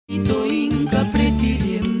Inca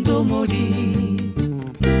prefiriendo morir,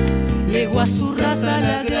 legó a su raza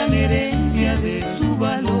la gran herencia de su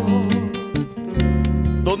valor.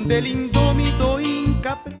 Donde el indómito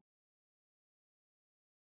Inca.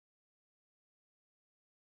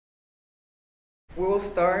 We will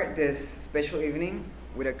start this special evening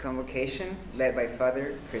with a convocation led by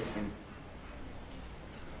Father Crispin.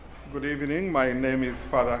 Good evening. My name is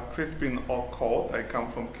Father Crispin Okot. I come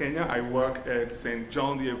from Kenya. I work at St.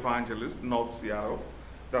 John the Evangelist, North Seattle.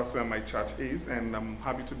 That's where my church is, and I'm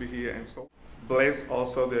happy to be here and so bless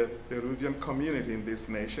also the Peruvian community in this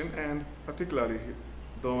nation, and particularly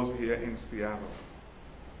those here in Seattle.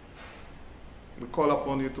 We call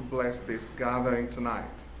upon you to bless this gathering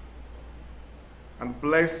tonight and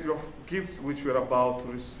bless your gifts which we are about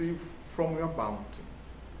to receive from your bounty.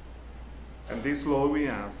 And this, Lord, we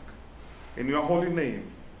ask in your holy name.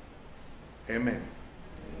 Amen.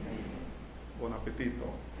 Amen. Buon appetito.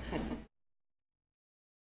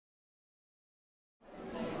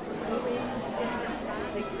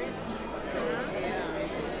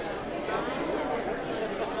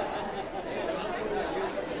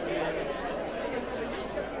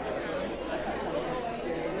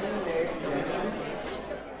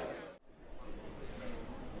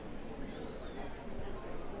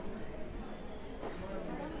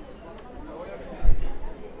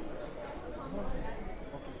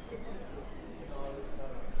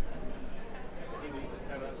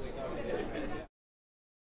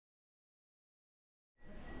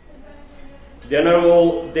 The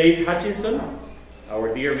Honorable Dave Hutchinson,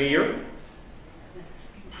 our dear Mayor.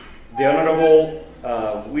 The Honorable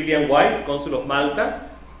William Weiss, Consul of Malta.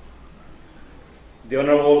 The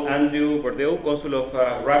Honorable Andrew Bordeaux, Consul of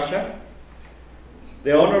Russia.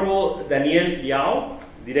 The Honorable Daniel Liao,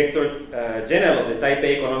 Director General of the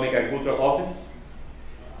Taipei Economic and Cultural Office.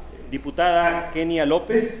 Diputada Kenia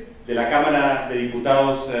López, de la Cámara de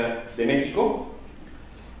Diputados de México.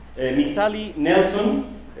 Miss Sally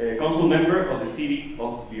Nelson, Council Member of the City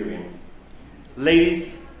of Burien.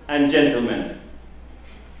 Ladies and gentlemen,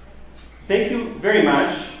 thank you very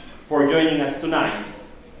much for joining us tonight.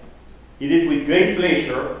 It is with great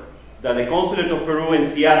pleasure that the Consulate of Peru in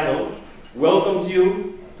Seattle welcomes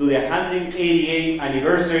you to the 188th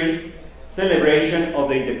anniversary celebration of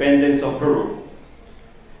the independence of Peru.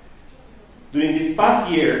 During this past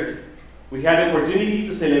year, we had the opportunity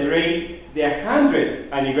to celebrate the 100th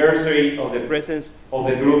anniversary of the presence of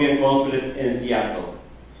the Peruvian Consulate in Seattle.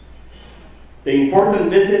 The important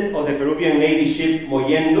visit of the Peruvian Navy ship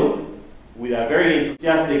Mollendo, with a very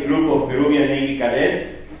enthusiastic group of Peruvian Navy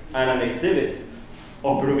cadets and an exhibit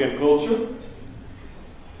of Peruvian culture.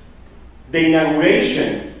 The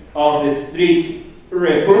inauguration of the street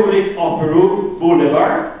Republic of Peru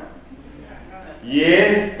Boulevard.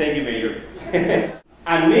 Yes, thank you, Mayor.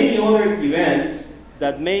 And many other events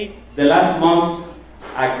that made the last months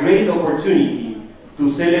a great opportunity to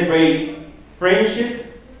celebrate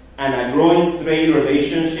friendship and a growing trade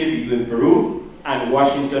relationship between Peru and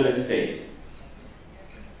Washington State.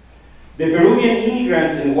 The Peruvian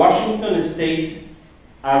immigrants in Washington State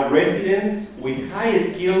are residents with high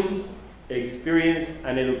skills, experience,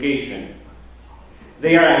 and education.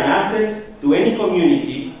 They are an asset to any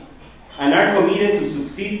community and are committed to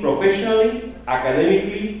succeed professionally,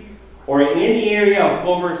 academically, or in any area of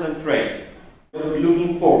commerce and trade.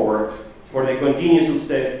 Looking forward for the continued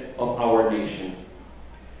success of our nation.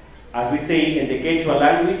 As we say in the Quechua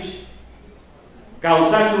language,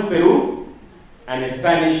 Causacho Peru, and in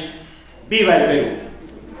Spanish, Viva el Perú.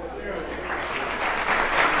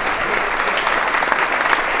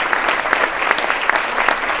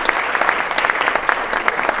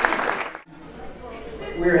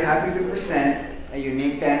 We are happy to present a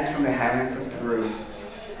unique dance from the highlands of Peru,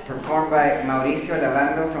 performed by Mauricio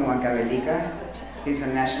Lavando from Huancavelica. He's a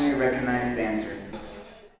nationally recognized dancer.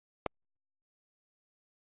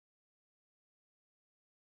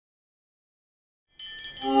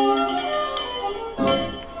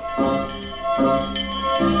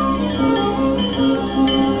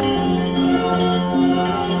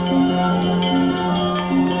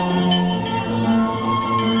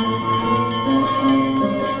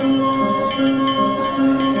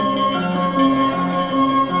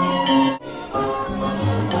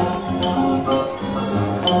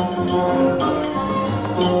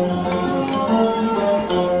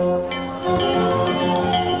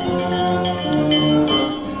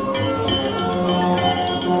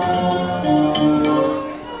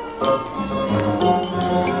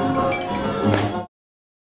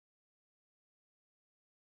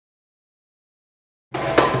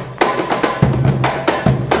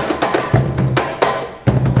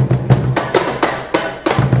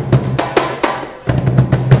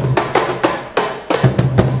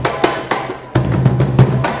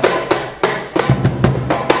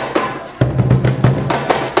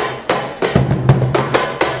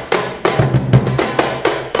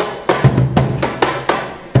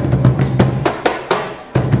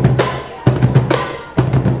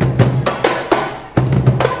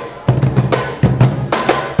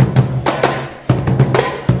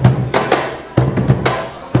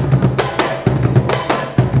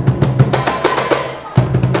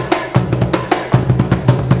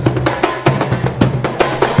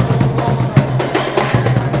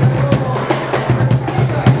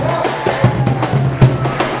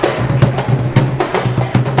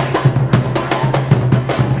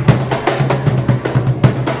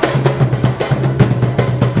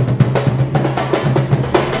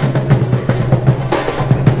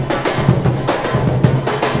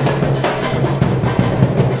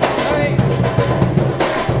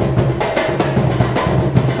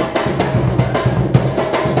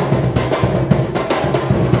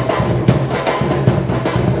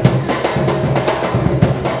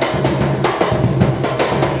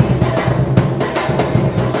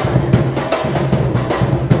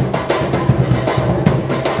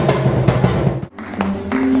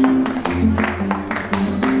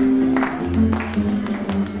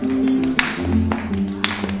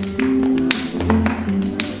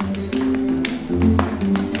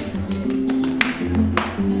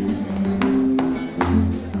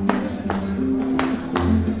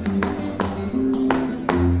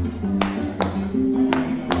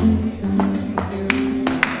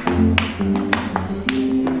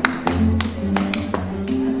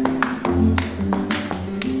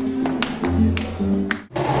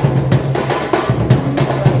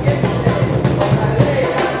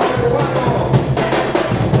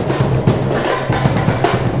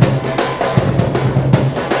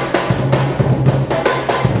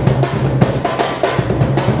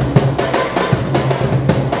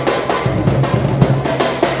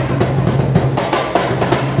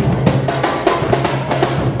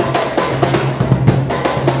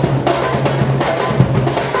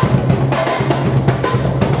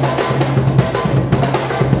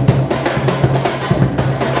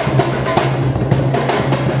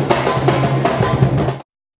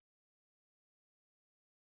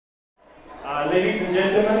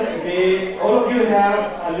 and gentlemen, all of you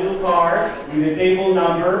have a little card with a table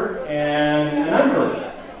number and a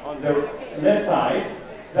number on the left side.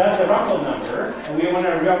 That's the raffle number, and we want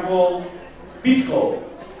to raffle pisco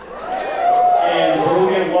and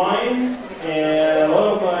Peruvian wine and a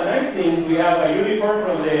lot of nice things. We have a uniform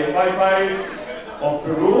from the firefighters of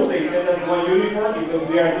Peru. They sent us one uniform because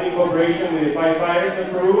we are doing cooperation with the firefighters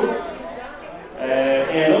of Peru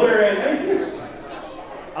and other nice things.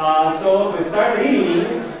 So to start the evening,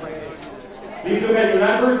 please look at your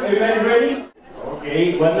numbers. Everybody ready?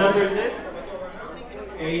 Okay, what number is this?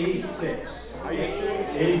 86.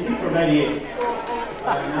 86 or 98? 86.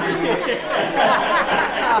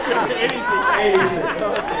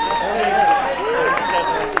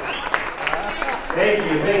 Thank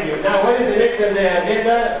you, thank you. Now, what is the next on the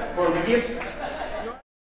agenda for the gifts?